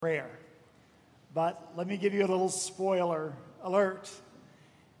prayer. But let me give you a little spoiler alert.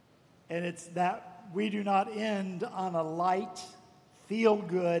 And it's that we do not end on a light,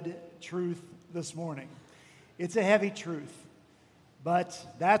 feel-good truth this morning. It's a heavy truth. But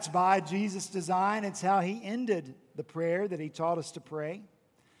that's by Jesus' design. It's how he ended the prayer that he taught us to pray.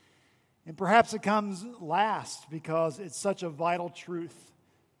 And perhaps it comes last because it's such a vital truth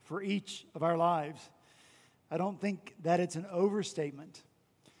for each of our lives. I don't think that it's an overstatement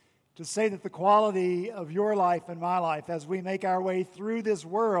to say that the quality of your life and my life as we make our way through this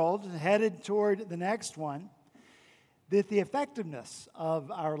world, headed toward the next one, that the effectiveness of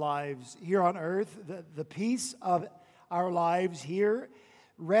our lives here on earth, the peace of our lives here,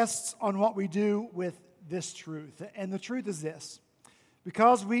 rests on what we do with this truth. And the truth is this: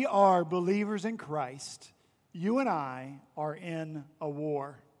 because we are believers in Christ, you and I are in a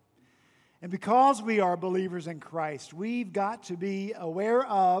war. And because we are believers in Christ, we've got to be aware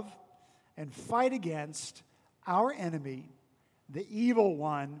of and fight against our enemy, the evil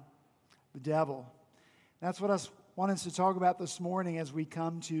one, the devil. That's what I want us to talk about this morning as we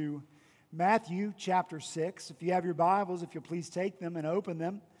come to Matthew chapter 6. If you have your Bibles, if you'll please take them and open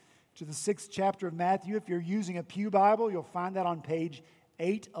them to the 6th chapter of Matthew. If you're using a pew Bible, you'll find that on page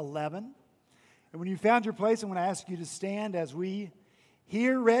 811. And when you found your place, I'm going to ask you to stand as we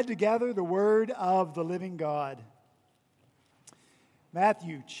hear read together the word of the living God.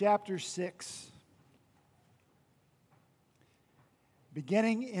 Matthew chapter 6,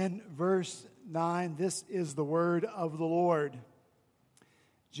 beginning in verse 9, this is the word of the Lord.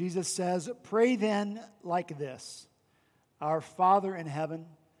 Jesus says, "Pray then like this: Our Father in heaven,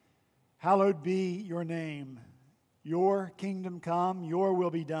 hallowed be your name. Your kingdom come, your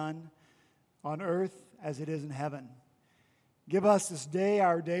will be done, on earth as it is in heaven. Give us this day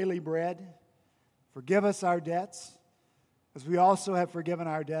our daily bread. Forgive us our debts, as we also have forgiven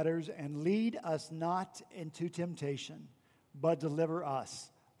our debtors, and lead us not into temptation, but deliver us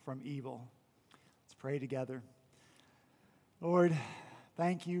from evil." Let's pray together. Lord,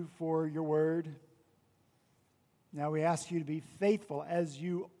 thank you for your word. Now we ask you to be faithful, as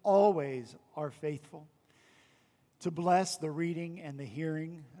you always are faithful, to bless the reading and the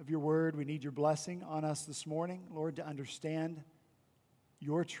hearing of your word. We need your blessing on us this morning, Lord, to understand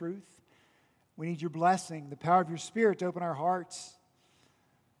your truth. We need your blessing, the power of your Spirit to open our hearts,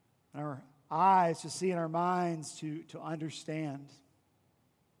 our eyes to see, and our minds to understand.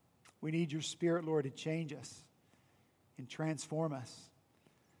 We need your Spirit, Lord, to change us and transform us.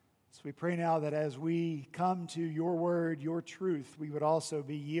 So we pray now that as we come to your word, your truth, we would also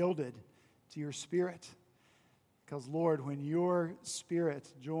be yielded to your Spirit. Because, Lord, when your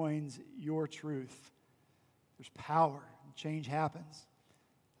Spirit joins your truth, there's power and change happens.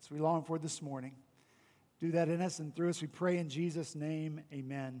 So we long for this morning. Do that in us and through us, we pray in Jesus' name,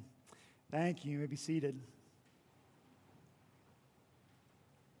 amen. Thank you. You may be seated.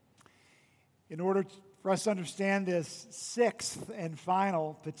 In order for us to understand this 6th and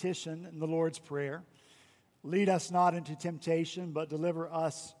final petition in the Lord's Prayer, lead us not into temptation, but deliver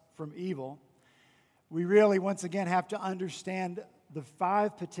us from evil, we really, once again, have to understand the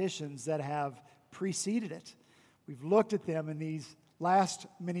 5 petitions that have preceded it. We've looked at them in these last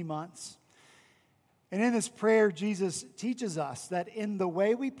many months. And in this prayer, Jesus teaches us that in the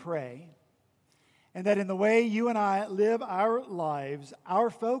way we pray, and that in the way you and I live our lives, our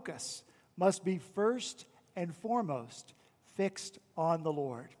focus must be first and foremost fixed on the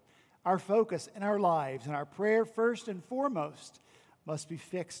Lord. Our focus in our lives and our prayer, first and foremost, must be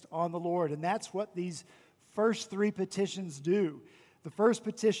fixed on the Lord. And that's what these first 3 petitions do. The first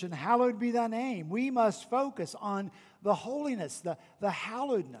petition, hallowed be thy name. We must focus on the holiness, the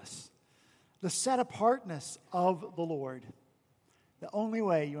hallowedness, the set-apartness of the Lord. The only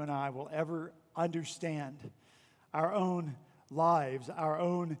way you and I will ever understand our own lives, our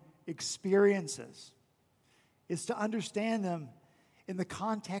own experiences, is to understand them in the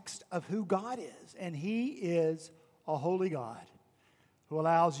context of who God is. And He is a holy God who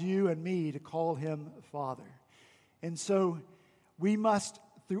allows you and me to call Him Father. And so we must,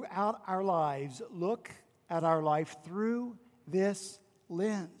 throughout our lives, look at our life through this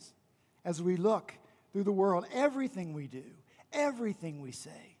lens. As we look through the world, everything we do, everything we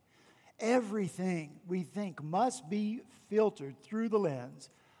say, everything we think must be filtered through the lens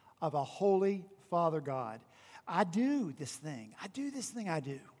of a holy Father God. I do this thing,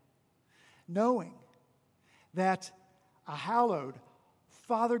 knowing that a hallowed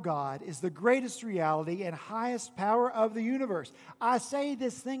Father God is the greatest reality and highest power of the universe. I say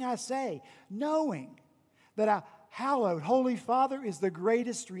this thing I say, knowing that a hallowed, holy Father is the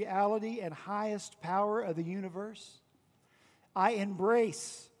greatest reality and highest power of the universe. I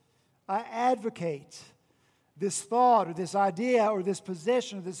embrace I advocate this thought or this idea or this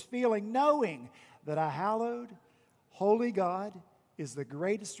position or this feeling, knowing that a hallowed, holy God is the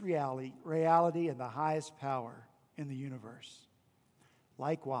greatest reality and the highest power in the universe.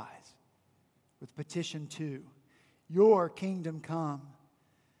 Likewise, with petition 2, your kingdom come,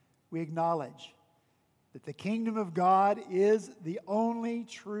 we acknowledge that the kingdom of God is the only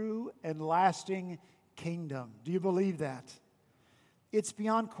true and lasting kingdom. Do you believe that? It's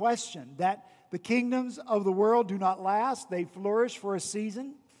beyond question that the kingdoms of the world do not last. They flourish for a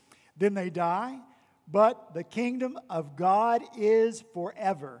season, then they die. But the kingdom of God is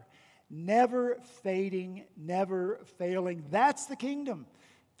forever, never fading, never failing. That's the kingdom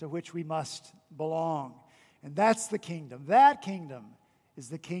to which we must belong. And that's the kingdom. That kingdom is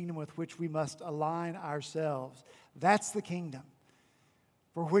the kingdom with which we must align ourselves. That's the kingdom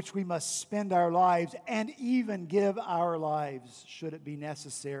for which we must spend our lives and even give our lives, should it be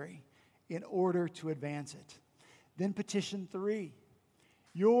necessary, in order to advance it. Then petition 3,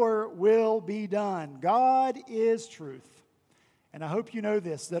 your will be done. God is truth. And I hope you know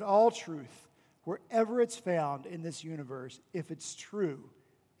this, that all truth, wherever it's found in this universe, if it's true,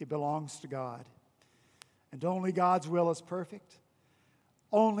 it belongs to God. And only God's will is perfect.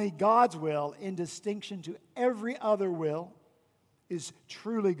 Only God's will, in distinction to every other will, is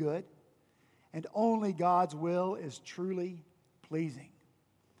truly good. And only God's will is truly pleasing.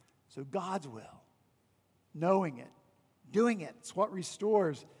 So God's will, knowing it, doing it, it's what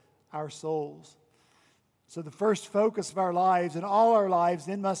restores our souls. So the first focus of our lives and all our lives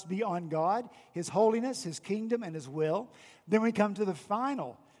then must be on God, His holiness, His kingdom, and His will. Then we come to the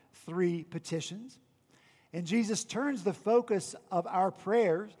final 3 petitions. And Jesus turns the focus of our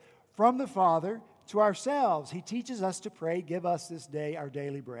prayers from the Father to ourselves. He teaches us to pray, give us this day our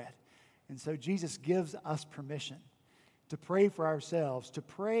daily bread. And so Jesus gives us permission to pray for ourselves, to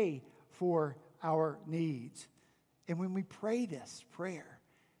pray for our needs. And when we pray this prayer,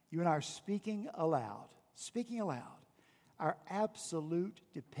 you and I are speaking aloud, our absolute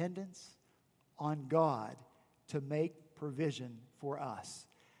dependence on God to make provision for us.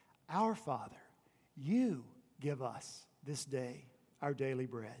 Our Father, you give us this day our daily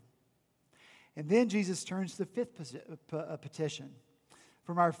bread. And then Jesus turns to the 5th petition.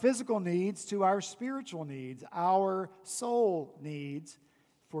 From our physical needs to our spiritual needs, our soul needs,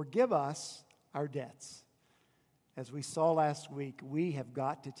 forgive us our debts. As we saw last week, we have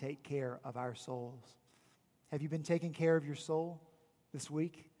got to take care of our souls. Have you been taking care of your soul this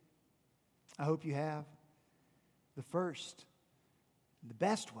week? I hope you have. The first, the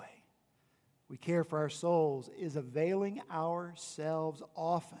best way we care for our souls is availing ourselves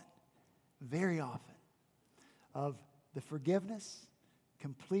often, very often, of the forgiveness,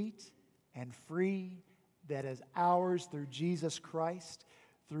 complete and free, that is ours through Jesus Christ.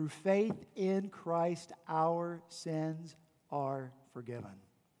 Through faith in Christ, our sins are forgiven.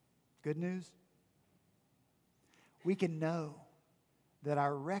 Good news? We can know that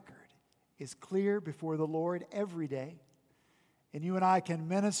our record is clear before the Lord every day, and you and I can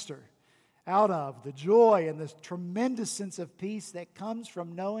minister out of the joy and the tremendous sense of peace that comes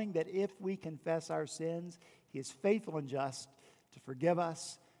from knowing that if we confess our sins, He is faithful and just to forgive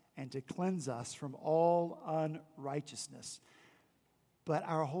us and to cleanse us from all unrighteousness. But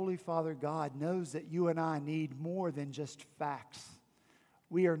our Holy Father God knows that you and I need more than just facts.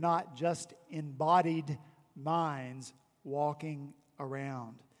 We are not just embodied minds walking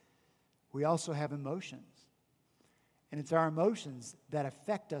around. We also have emotions. And it's our emotions that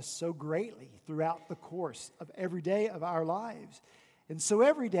affect us so greatly throughout the course of every day of our lives. And so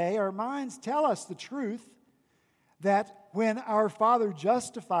every day our minds tell us the truth that when our Father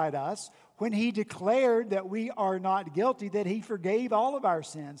justified us, when He declared that we are not guilty, that He forgave all of our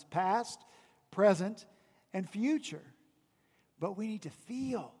sins, past, present, and future. But we need to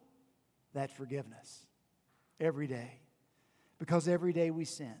feel that forgiveness every day, because every day we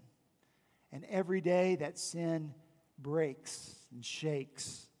sin. And every day that sin breaks and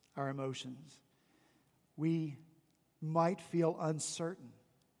shakes our emotions. We might feel uncertain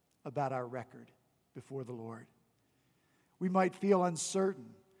about our record before the Lord. We might feel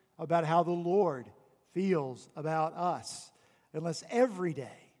uncertain about how the Lord feels about us, unless every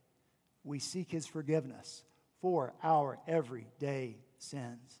day we seek His forgiveness for our everyday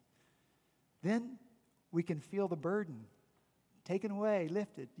sins. Then we can feel the burden taken away,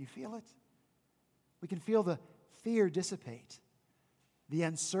 lifted. Do you feel it? We can feel the fear dissipate. The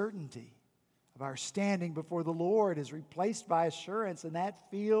uncertainty of our standing before the Lord is replaced by assurance, and that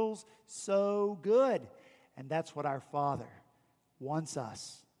feels so good. And that's what our Father wants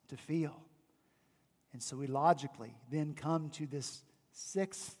us to feel. And so we logically then come to this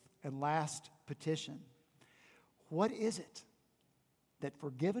 6th and last petition. What is it that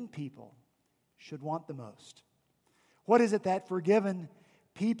forgiven people should want the most? What is it that forgiven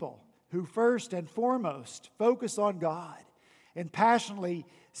people who first and foremost focus on God and passionately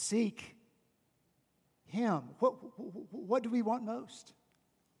seek Him, what do we want most?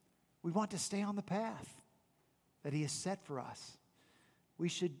 We want to stay on the path that He has set for us. We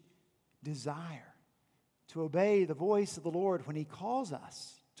should desire to obey the voice of the Lord when He calls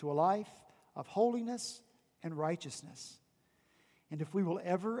us to a life of holiness and righteousness. And if we will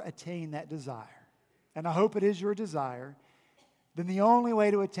ever attain that desire, and I hope it is your desire, then the only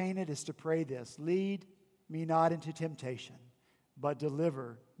way to attain it is to pray this: lead me not into temptation, but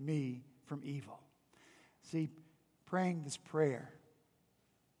deliver me from evil. See, praying this prayer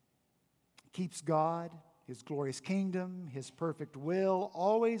keeps God, His glorious kingdom, His perfect will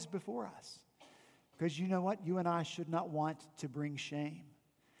always before us. Because you know what? You and I should not want to bring shame.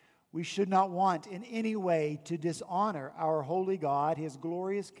 We should not want in any way to dishonor our holy God, His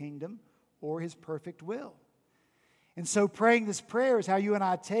glorious kingdom, or His perfect will. And so praying this prayer is how you and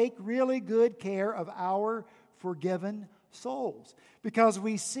I take really good care of our forgiven souls, because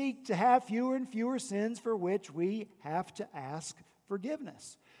we seek to have fewer and fewer sins for which we have to ask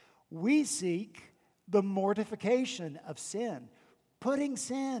forgiveness. We seek the mortification of sin, putting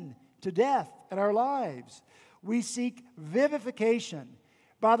sin to death in our lives. We seek vivification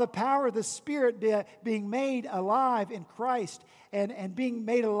by the power of the Spirit being made alive in Christ and being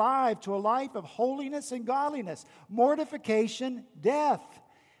made alive to a life of holiness and godliness. Mortification, death.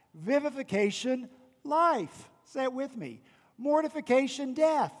 Vivification, life. Say it with me. Mortification,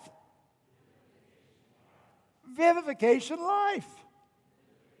 death. Vivification, life.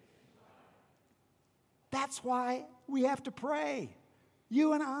 That's why we have to pray,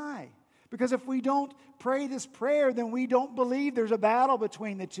 you and I. Because if we don't pray this prayer, then we don't believe there's a battle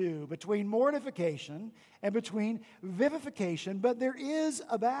between the two, between mortification and between vivification. But there is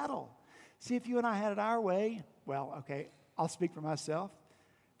a battle. See, if you and I had it our way, well, okay, I'll speak for myself.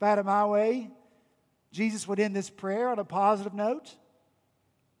 If I had it my way, Jesus would end this prayer on a positive note.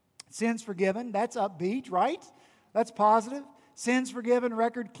 Sins forgiven, that's upbeat, right? That's positive. Sins forgiven,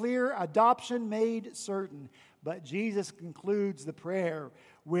 record clear, adoption made certain. But Jesus concludes the prayer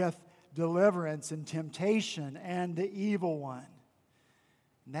with deliverance and temptation and the evil one.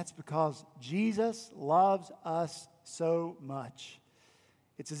 And that's because Jesus loves us so much.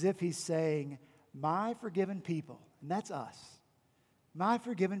 It's as if He's saying, my forgiven people, and that's us, my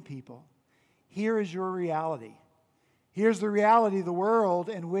forgiven people, here is your reality. Here's the reality of the world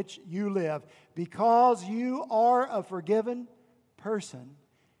in which you live. Because you are a forgiven person,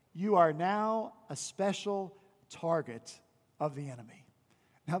 you are now a special target of the enemy.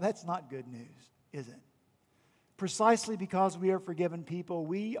 Now, that's not good news, is it? Precisely because we are forgiven people,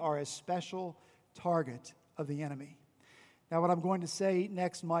 we are a special target of the enemy. Now, what I'm going to say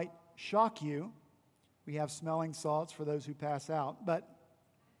next might shock you. We have smelling salts for those who pass out, but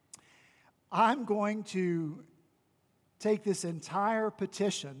I'm going to take this entire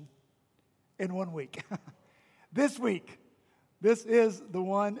petition in 1 week. This week, this is the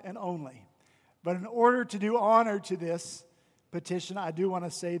one and only. But in order to do honor to this petition, I do want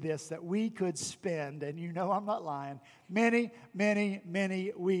to say this, that we could spend, and you know I'm not lying, many, many,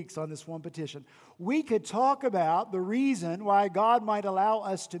 many weeks on this one petition. We could talk about the reason why God might allow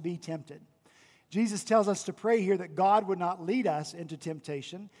us to be tempted. Jesus tells us to pray here that God would not lead us into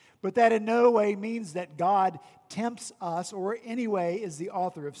temptation, but that in no way means that God tempts us or in any way is the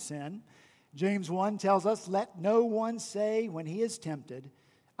author of sin. James 1 tells us, let no one say when he is tempted,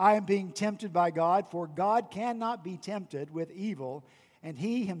 I am being tempted by God, for God cannot be tempted with evil, and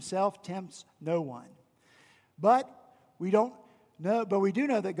He Himself tempts no one. But we do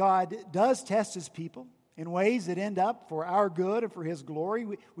know that God does test His people in ways that end up for our good and for His glory.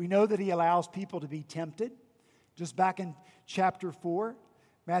 We know that He allows people to be tempted. Just back in chapter 4,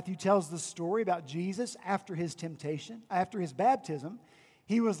 Matthew tells the story about Jesus after His temptation, after His baptism.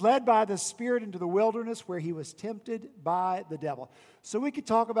 He was led by the Spirit into the wilderness where He was tempted by the devil. So we could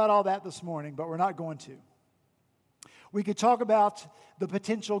talk about all that this morning, but we're not going to. We could talk about the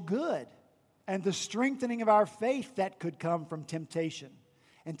potential good and the strengthening of our faith that could come from temptation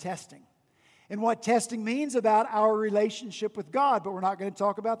and testing, and what testing means about our relationship with God, but we're not going to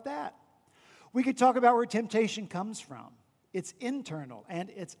talk about that. We could talk about where temptation comes from, its internal and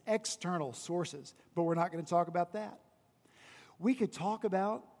its external sources, but we're not going to talk about that. We could talk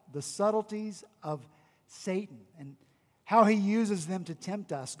about the subtleties of Satan and how he uses them to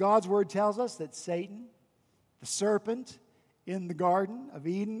tempt us. God's Word tells us that Satan, the serpent in the Garden of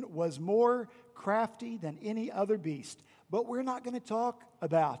Eden, was more crafty than any other beast. But we're not going to talk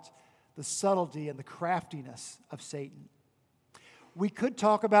about the subtlety and the craftiness of Satan. We could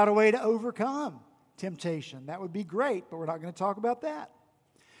talk about a way to overcome temptation. That would be great, but we're not going to talk about that.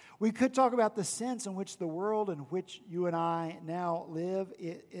 We could talk about the sense in which the world in which you and I now live,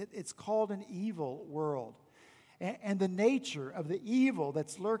 it's called an evil world, and the nature of the evil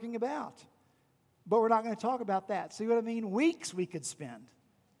that's lurking about. But we're not going to talk about that. See what I mean? Weeks we could spend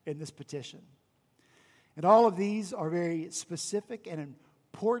in this petition. And all of these are very specific and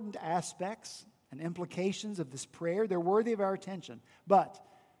important aspects and implications of this prayer. They're worthy of our attention. But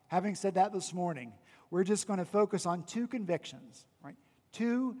having said that this morning, we're just going to focus on two convictions, right?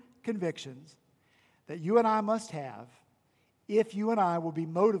 Two convictions that you and I must have if you and I will be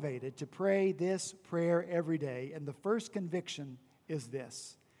motivated to pray this prayer every day. And the first conviction is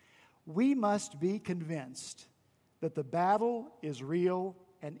this: we must be convinced that the battle is real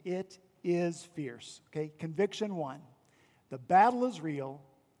and it is fierce. Okay, conviction one: the battle is real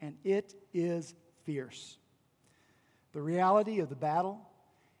and it is fierce. The reality of the battle,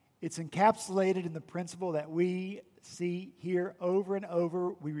 it's encapsulated in the principle that we see here over and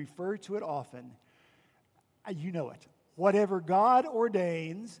over. We refer to it often. You know it. Whatever God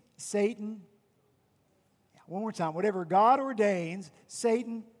ordains, Satan. One more time. Whatever God ordains,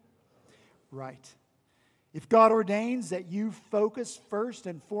 Satan. Right. If God ordains that you focus first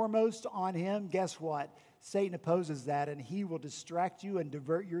and foremost on Him, guess what? Satan opposes that, and he will distract you and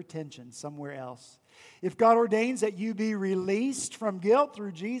divert your attention somewhere else. If God ordains that you be released from guilt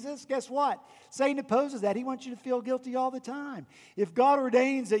through Jesus, guess what? Satan opposes that. He wants you to feel guilty all the time. If God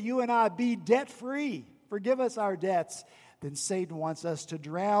ordains that you and I be debt-free, forgive us our debts, then Satan wants us to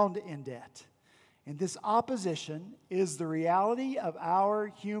drown in debt. And this opposition is the reality of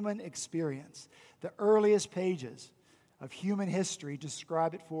our human experience. The earliest pages of human history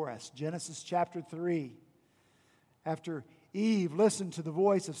describe it for us. Genesis chapter 3. After Eve listened to the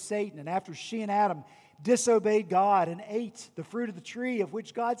voice of Satan, and after she and Adam disobeyed God and ate the fruit of the tree of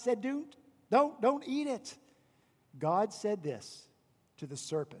which God said, don't eat it. God said this to the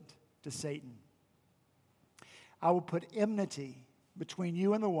serpent, to Satan: I will put enmity between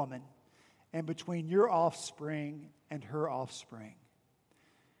you and the woman, and between your offspring and her offspring.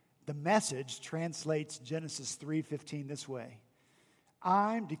 The Message translates Genesis 3:15 this way: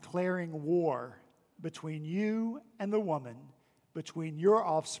 I'm declaring war between you and the woman, between your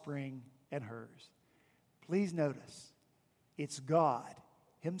offspring and hers. Please notice, it's God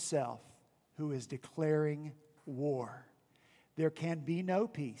Himself who is declaring war. There can be no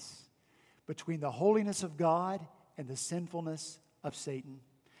peace between the holiness of God and the sinfulness of Satan.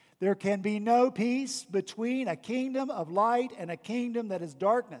 There can be no peace between a kingdom of light and a kingdom that is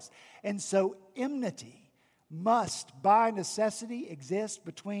darkness. And so enmity must, by necessity, exist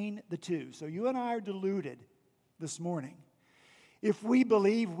between the two. So you and I are deluded this morning if we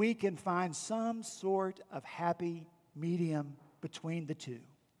believe we can find some sort of happy medium between the two,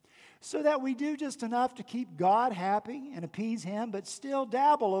 so that we do just enough to keep God happy and appease Him, but still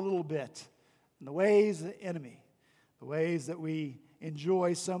dabble a little bit in the ways of the enemy, the ways that we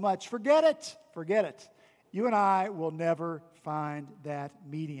enjoy so much. Forget it. You and I will never find that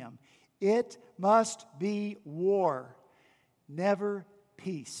medium. It must be war, never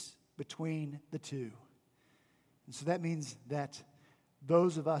peace between the two. And so that means that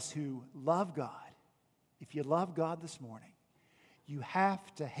those of us who love God, if you love God this morning, you have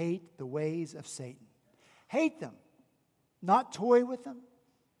to hate the ways of Satan. Hate them. Not toy with them,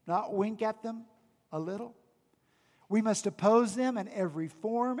 not wink at them a little. We must oppose them in every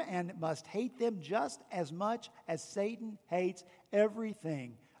form and must hate them just as much as Satan hates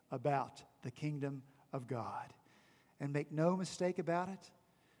everything about the kingdom of God. And make no mistake about it,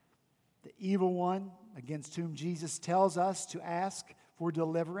 the evil one against whom Jesus tells us to ask for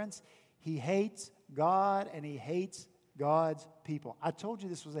deliverance, he hates God and he hates God's people. I told you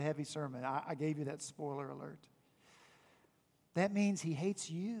this was a heavy sermon. I gave you that spoiler alert. That means he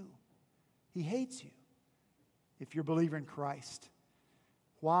hates you. He hates you if you're a believer in Christ.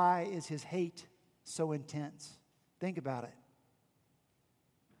 Why is his hate so intense? Think about it.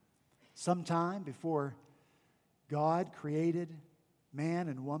 Sometime before God created man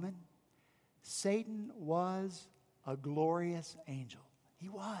and woman, Satan was a glorious angel. He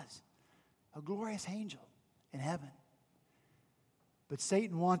was a glorious angel in heaven. But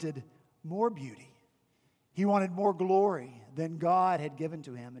Satan wanted more beauty. He wanted more glory than God had given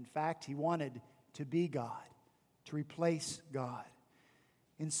to him. In fact, he wanted to be God, to replace God.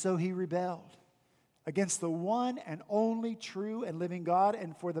 And so he rebelled against the one and only true and living God.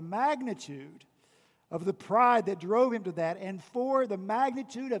 And for the magnitude of the pride that drove him to that, and for the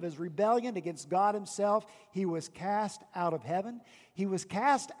magnitude of his rebellion against God himself, he was cast out of heaven. He was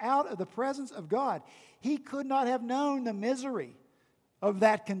cast out of the presence of God. He could not have known the misery of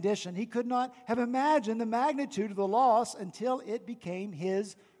that condition. He could not have imagined the magnitude of the loss until it became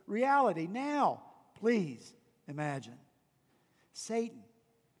his reality. Now, please imagine Satan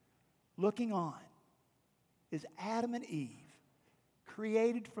looking on is Adam and Eve,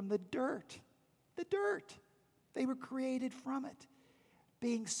 created from the dirt. The dirt. They were created from it.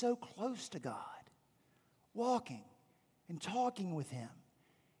 Being so close to God, walking and talking with him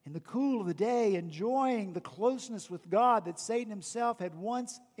in the cool of the day, enjoying the closeness with God that Satan himself had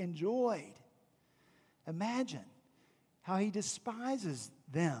once enjoyed. Imagine how he despises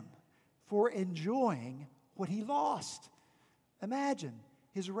them for enjoying what he lost. Imagine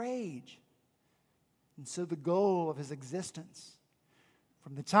his rage. And so the goal of his existence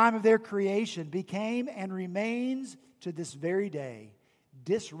from the time of their creation became and remains to this very day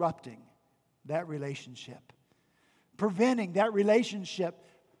disrupting that relationship, preventing that relationship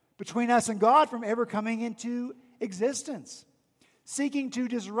between us and God from ever coming into existence, seeking to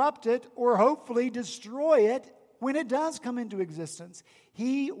disrupt it or hopefully destroy it when it does come into existence.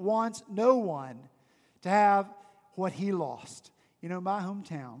 He wants no one to have what he lost. You know, my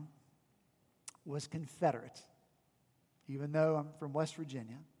hometown was Confederate, even though I'm from West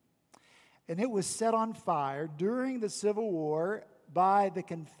Virginia. And it was set on fire during the Civil War by the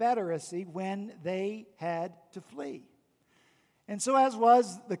Confederacy when they had to flee. And so, as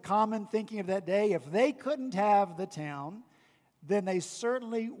was the common thinking of that day, if they couldn't have the town, then they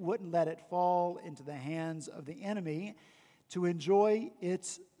certainly wouldn't let it fall into the hands of the enemy to enjoy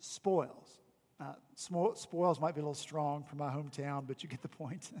its spoils. Spoils might be a little strong for my hometown, but you get the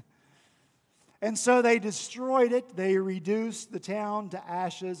point. And so they destroyed it. They reduced the town to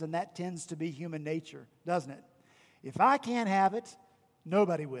ashes, and that tends to be human nature, doesn't it? If I can't have it,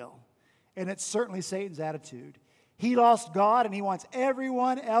 nobody will. And it's certainly Satan's attitude. He lost God, and he wants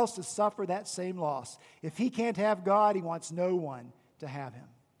everyone else to suffer that same loss. If he can't have God, he wants no one to have him.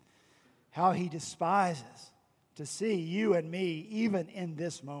 How he despises to see you and me, even in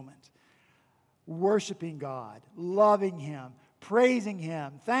this moment, worshiping God, loving him, praising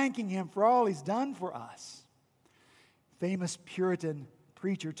him, thanking him for all he's done for us. Famous Puritan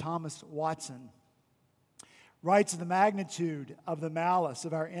preacher Thomas Watson writes of the magnitude of the malice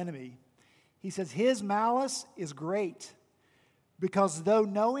of our enemy. He says, his malice is great because though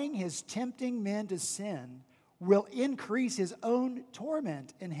knowing his tempting men to sin will increase his own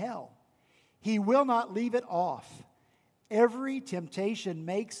torment in hell, he will not leave it off. Every temptation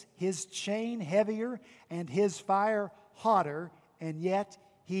makes his chain heavier and his fire hotter, and yet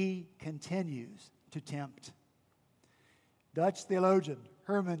he continues to tempt. Dutch theologian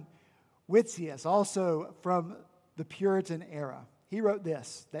Herman Witsius, also from the Puritan era, he wrote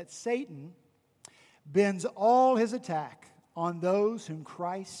this, that Satan bends all his attack on those whom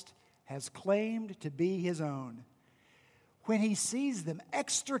Christ has claimed to be his own. When he sees them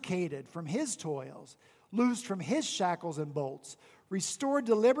extricated from his toils, loosed from his shackles and bolts, restored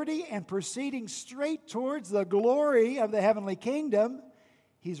to liberty and proceeding straight towards the glory of the heavenly kingdom,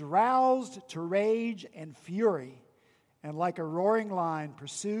 he's roused to rage and fury, and like a roaring lion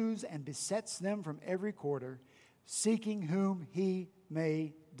pursues and besets them from every quarter, seeking whom he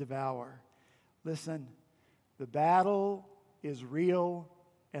may devour. Listen, the battle is real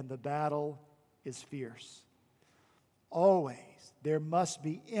and the battle is fierce. Always there must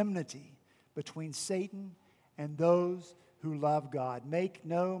be enmity between Satan and those who love God. Make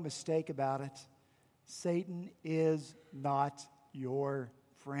no mistake about it. Satan is not your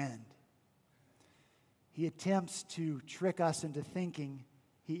friend. He attempts to trick us into thinking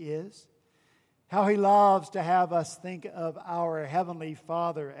he is. How he loves to have us think of our Heavenly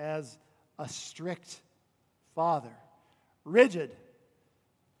Father as a strict Father, rigid,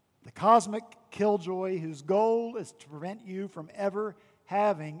 the cosmic killjoy whose goal is to prevent you from ever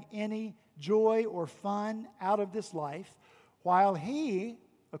having any joy or fun out of this life, while he,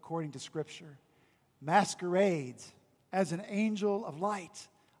 according to Scripture, masquerades as an angel of light.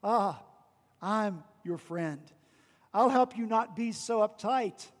 I'm your friend. I'll help you not be so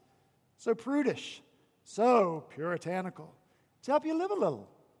uptight, so prudish, so puritanical, to help you live a little,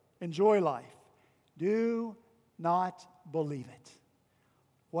 enjoy life. Do not believe it.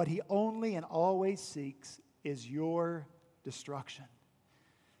 What he only and always seeks is your destruction.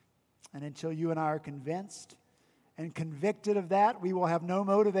 And until you and I are convinced and convicted of that, we will have no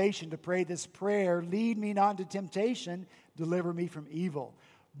motivation to pray this prayer, lead me not into temptation, deliver me from evil.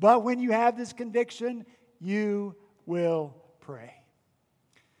 But when you have this conviction, you will pray.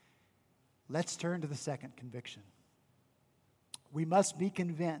 Let's turn to the second conviction. We must be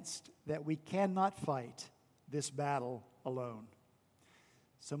convinced that we cannot fight this battle alone.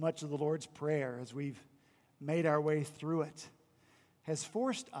 So much of the Lord's Prayer, as we've made our way through it, has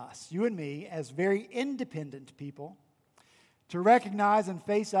forced us, you and me, as very independent people, to recognize and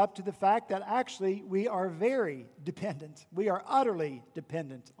face up to the fact that actually we are very dependent. We are utterly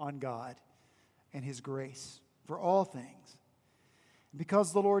dependent on God and His grace for all things.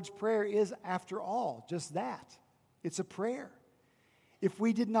 Because the Lord's Prayer is, after all, just that. It's a prayer. If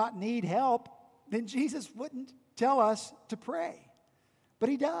we did not need help, then Jesus wouldn't tell us to pray. But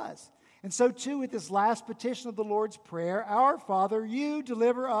He does. And so too with this last petition of the Lord's Prayer, Our Father, You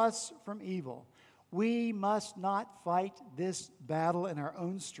deliver us from evil. We must not fight this battle in our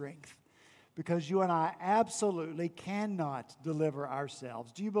own strength, because you and I absolutely cannot deliver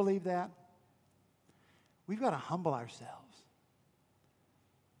ourselves. Do you believe that? We've got to humble ourselves.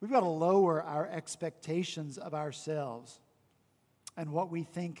 We've got to lower our expectations of ourselves and what we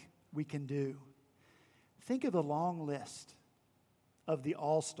think we can do. Think of the long list of the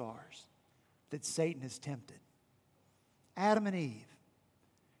all-stars that Satan has tempted. Adam and Eve,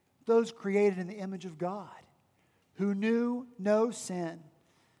 those created in the image of God, who knew no sin.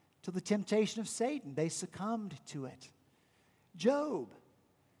 To the temptation of Satan, they succumbed to it. Job,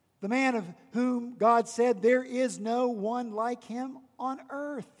 the man of whom God said, there is no one like him on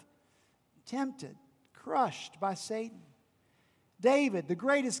earth, tempted, crushed by Satan. David, the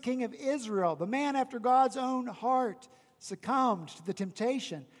greatest king of Israel, the man after God's own heart, succumbed to the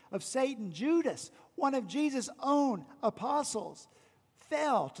temptation of Satan. Judas, one of Jesus' own apostles,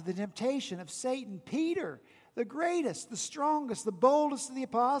 fell to the temptation of Satan. Peter, the greatest, the strongest, the boldest of the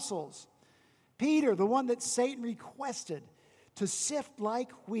apostles. Peter, the one that Satan requested to sift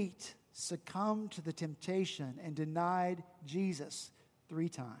like wheat, succumbed to the temptation and denied Jesus 3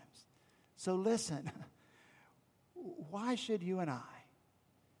 times. So listen, why should you and I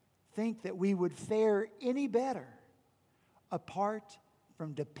think that we would fare any better apart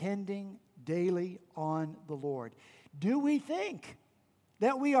from depending daily on the Lord? Do we think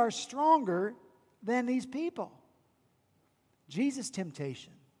that we are stronger than these people? Jesus'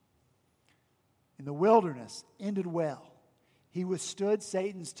 temptation in the wilderness ended well. He withstood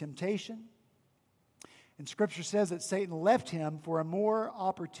Satan's temptation. And Scripture says that Satan left him for a more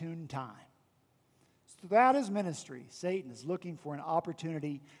opportune time. Throughout his ministry, Satan is looking for an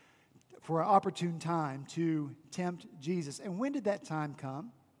opportunity, for an opportune time to tempt Jesus. And when did that time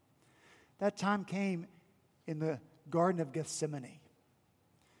come? That time came in the Garden of Gethsemane,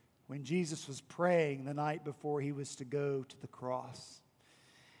 when Jesus was praying the night before He was to go to the cross.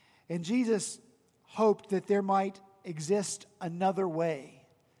 And Jesus hoped that there might exist another way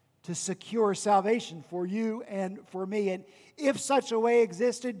to secure salvation for you and for me. And if such a way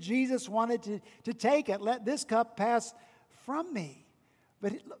existed, Jesus wanted to take it. Let this cup pass from me.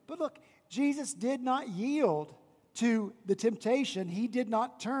 But look, Jesus did not yield to the temptation. He did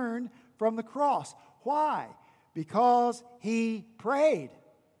not turn from the cross. Why? Because He prayed.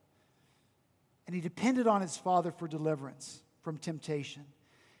 And He depended on His Father for deliverance from temptation.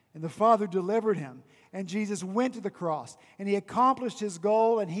 And the Father delivered Him. And Jesus went to the cross. And He accomplished His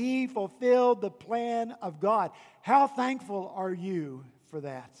goal. And He fulfilled the plan of God. How thankful are you for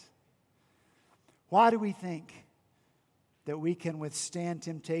that? Why do we think that we can withstand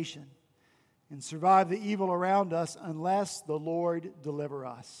temptation and survive the evil around us unless the Lord deliver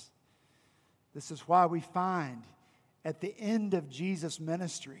us? This is why we find at the end of Jesus'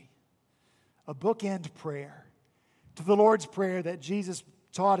 ministry a bookend prayer to the Lord's Prayer that Jesus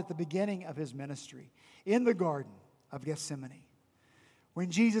taught at the beginning of His ministry in the Garden of Gethsemane. When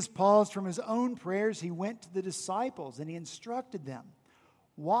Jesus paused from His own prayers, He went to the disciples and He instructed them,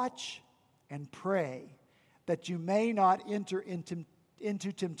 "Watch and pray that you may not enter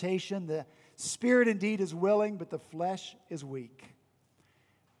into temptation. The spirit indeed is willing, but the flesh is weak."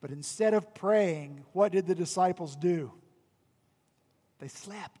 But instead of praying, what did the disciples do? They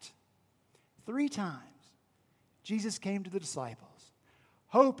slept. 3 times, Jesus came to the disciples,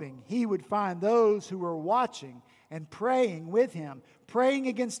 hoping He would find those who were watching and praying with Him, praying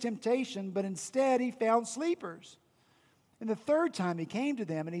against temptation, but instead He found sleepers. And the 3rd time He came to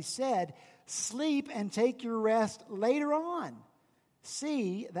them and He said, "Sleep and take your rest later on.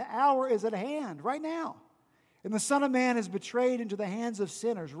 See, the hour is at hand, right now. And the Son of Man is betrayed into the hands of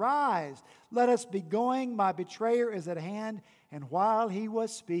sinners. Rise, let us be going. My betrayer is at hand." And while He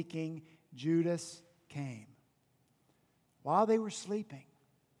was speaking, Judas came. While they were sleeping,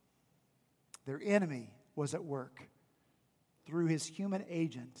 their enemy was at work through his human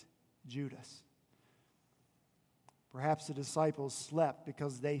agent, Judas. Perhaps the disciples slept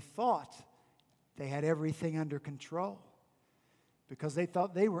because they thought They had everything under control because they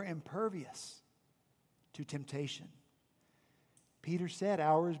thought they were impervious to temptation. Peter said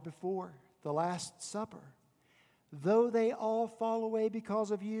hours before the Last Supper, though they all fall away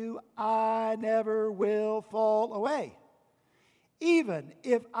because of you, I never will fall away. Even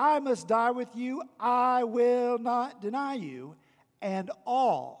if I must die with you, I will not deny you. And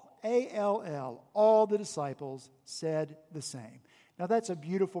all, A-L-L, all the disciples said the same. Now that's a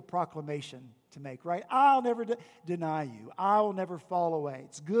beautiful proclamation to make, right? I'll never deny you. I will never fall away.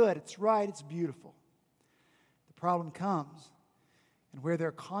 It's good, it's right, it's beautiful. The problem comes and where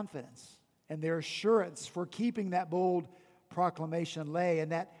their confidence and their assurance for keeping that bold proclamation lay,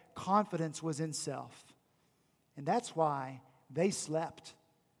 and that confidence was in self. And that's why they slept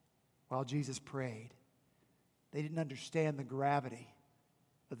while Jesus prayed. They didn't understand the gravity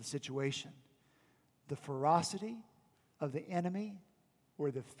of the situation, the ferocity of the enemy,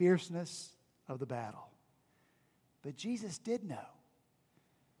 or the fierceness of the battle. But Jesus did know.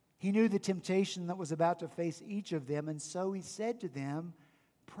 He knew the temptation that was about to face each of them, and so he said to them,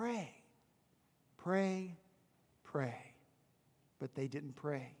 pray, pray, pray. But they didn't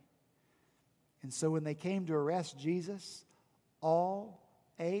pray. And so when they came to arrest Jesus, all,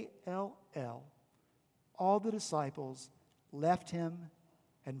 A-L-L, all the disciples left him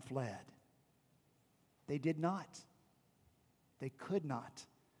and fled. They did not. They could not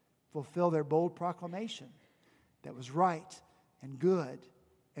fulfill their bold proclamation that was right and good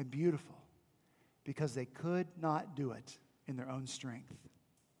and beautiful because they could not do it in their own strength.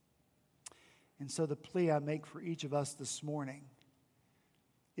 And so the plea I make for each of us this morning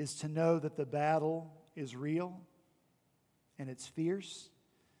is to know that the battle is real and it's fierce.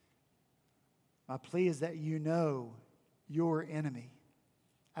 My plea is that you know your enemy,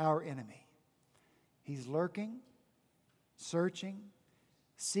 our enemy. He's lurking, searching,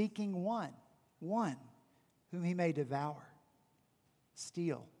 seeking one whom he may devour,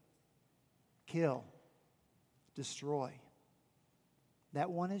 steal, kill, destroy.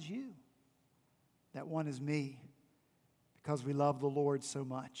 That one is you. That one is me, because we love the Lord so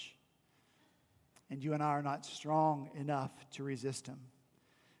much. And you and I are not strong enough to resist him.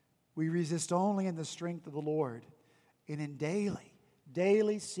 We resist only in the strength of the Lord and in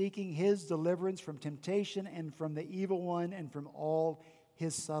daily seeking his deliverance from temptation and from the evil one and from all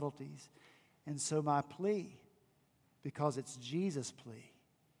his subtleties. And so my plea, because it's Jesus' plea,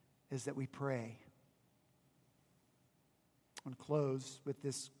 is that we pray. I'll close with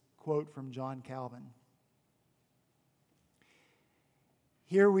this quote from John Calvin.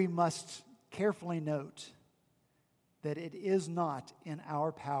 Here we must carefully note that it is not in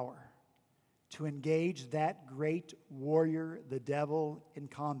our power to engage that great warrior, the devil, in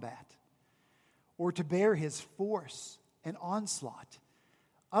combat, or to bear his force and onslaught.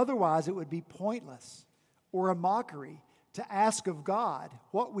 Otherwise, it would be pointless or a mockery to ask of God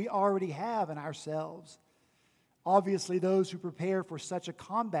what we already have in ourselves. Obviously, those who prepare for such a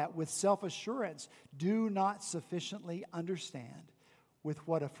combat with self-assurance do not sufficiently understand with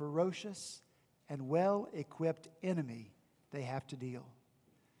what a ferocious and well-equipped enemy they have to deal.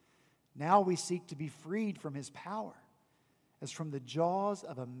 Now we seek to be freed from his power, as from the jaws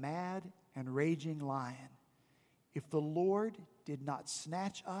of a mad and raging lion. If the Lord did not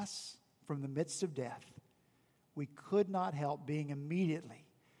snatch us from the midst of death, we could not help being immediately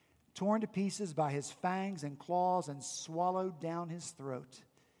torn to pieces by his fangs and claws and swallowed down his throat.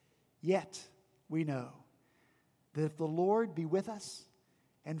 Yet we know that if the Lord be with us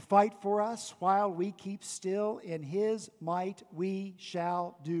and fight for us while we keep still, in his might we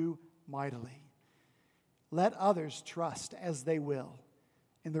shall do mightily. Let others trust as they will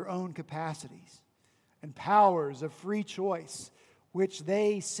in their own capacities and powers of free choice, which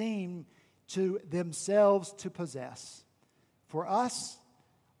they seem to themselves to possess. For us,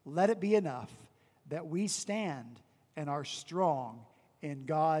 let it be enough that we stand and are strong in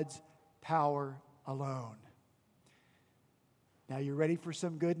God's power alone. Now you're ready for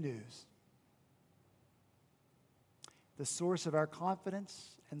some good news. The source of our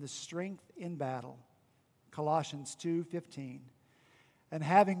confidence and the strength in battle, Colossians 2:15. And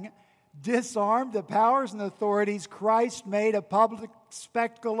having disarmed the powers and authorities, Christ made a public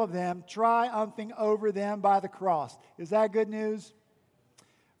spectacle of them, triumphing over them by the cross. Is that good news?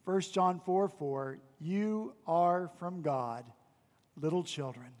 1 John 4:4, you are from God, little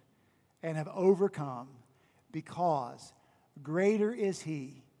children, and have overcome, because greater is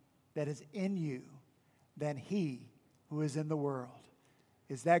he that is in you than he who is in the world.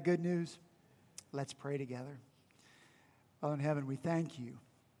 Is that good news? Let's pray together. Father in heaven, we thank you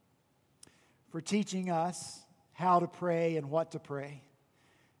for teaching us how to pray and what to pray.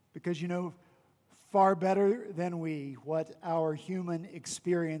 Because, far better than we what our human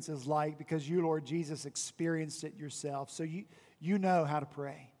experience is like, because you, Lord Jesus, experienced it yourself. So you know how to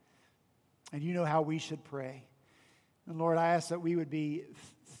pray, and you know how we should pray. And Lord, I ask that we would be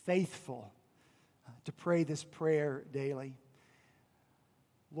faithful to pray this prayer daily.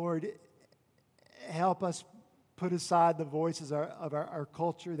 Lord, help us put aside the voices of our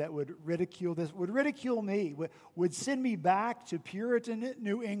culture that would ridicule this, would ridicule me, would send me back to Puritan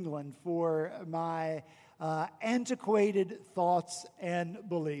New England for my antiquated thoughts and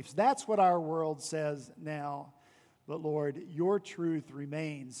beliefs. That's what our world says now. But Lord, your truth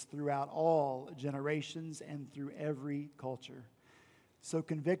remains throughout all generations and through every culture. So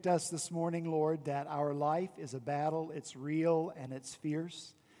convict us this morning, Lord, that our life is a battle. It's real and it's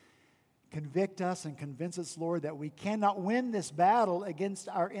fierce. Convict us and convince us, Lord, that we cannot win this battle against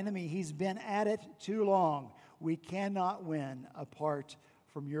our enemy. He's been at it too long. We cannot win apart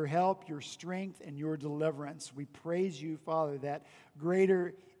from your help, your strength, and your deliverance. We praise you, Father, that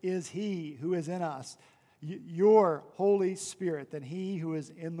greater is He who is in us, your Holy Spirit, than he who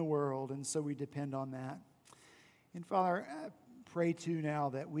is in the world. And so we depend on that. And Father, I pray too now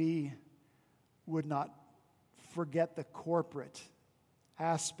that we would not forget the corporate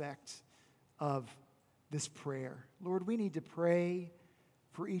aspect of this prayer. Lord, we need to pray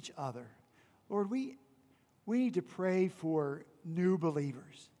for each other. Lord, we need to pray for new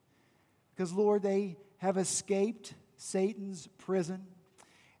believers, because, Lord, they have escaped Satan's prison,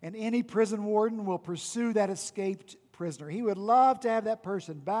 and any prison warden will pursue that escaped prisoner. He would love to have that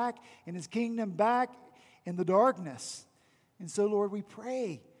person back in his kingdom, back in the darkness. And so, Lord, we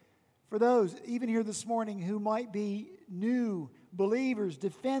pray for those, even here this morning, who might be new believers.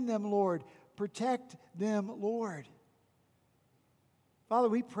 Defend them, Lord. Protect them, Lord. Father,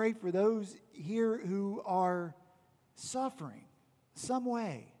 we pray for those here who are suffering some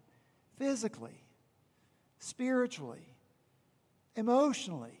way, physically, spiritually,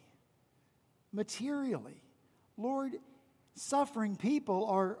 emotionally, materially. Lord, suffering people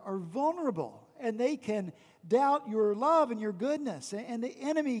are vulnerable, and they can doubt your love and your goodness, and the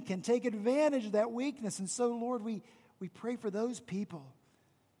enemy can take advantage of that weakness. And so, Lord, we pray for those people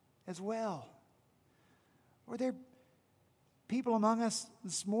as well. Or there are people among us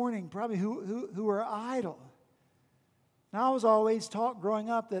this morning probably who are idle. Now, I was always taught growing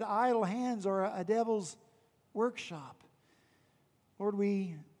up that idle hands are a devil's workshop. Lord,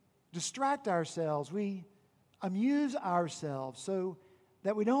 we distract ourselves, we amuse ourselves so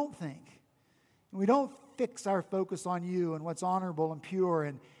that we don't think. And we don't fix our focus on you and what's honorable and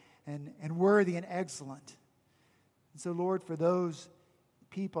pure and worthy and excellent. And so, Lord, for those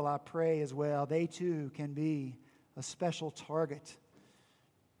people, I pray as well, they too can be a special target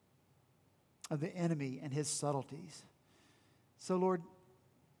of the enemy and his subtleties. So, Lord,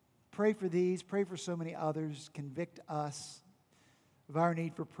 pray for these, pray for so many others. Convict us of our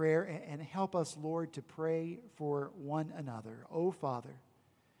need for prayer, and help us, Lord, to pray for one another. Oh, Father,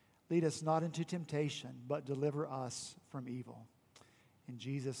 lead us not into temptation, but deliver us from evil. In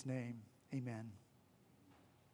Jesus' name, amen.